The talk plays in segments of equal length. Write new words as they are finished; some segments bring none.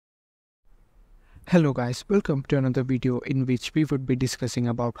Hello guys, welcome to another video in which we would be discussing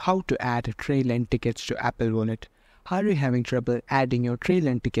about how to add Trainline tickets to Apple Wallet. Are you having trouble adding your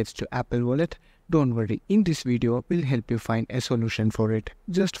Trainline tickets to Apple Wallet? Don't worry, in this video we'll help you find a solution for it.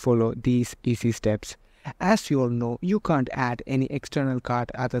 Just follow these easy steps. As you all know, you can't add any external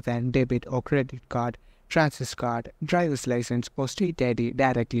card other than debit or credit card, transit card, driver's license or state ID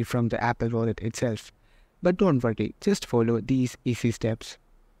directly from the Apple Wallet itself. But don't worry, just follow these easy steps.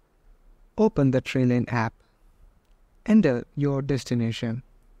 Open the Trainline app. Enter your destination.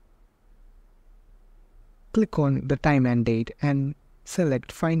 Click on the time and date and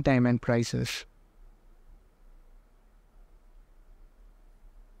select Find Time and Prices.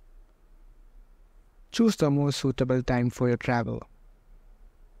 Choose the most suitable time for your travel.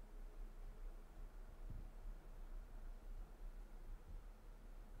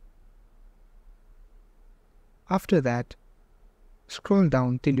 After that, scroll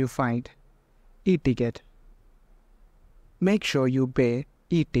down till you find e-ticket. Make sure you pay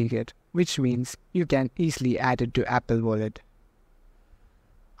e-ticket, which means you can easily add it to Apple Wallet.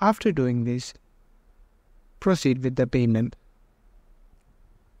 After doing this, proceed with the payment.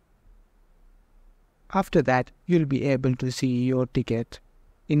 After that, you'll be able to see your ticket,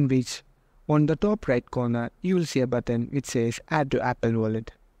 in which on the top right corner you will see a button which says Add to Apple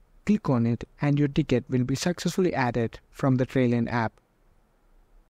Wallet. Click on it and your ticket will be successfully added from the Trainline app.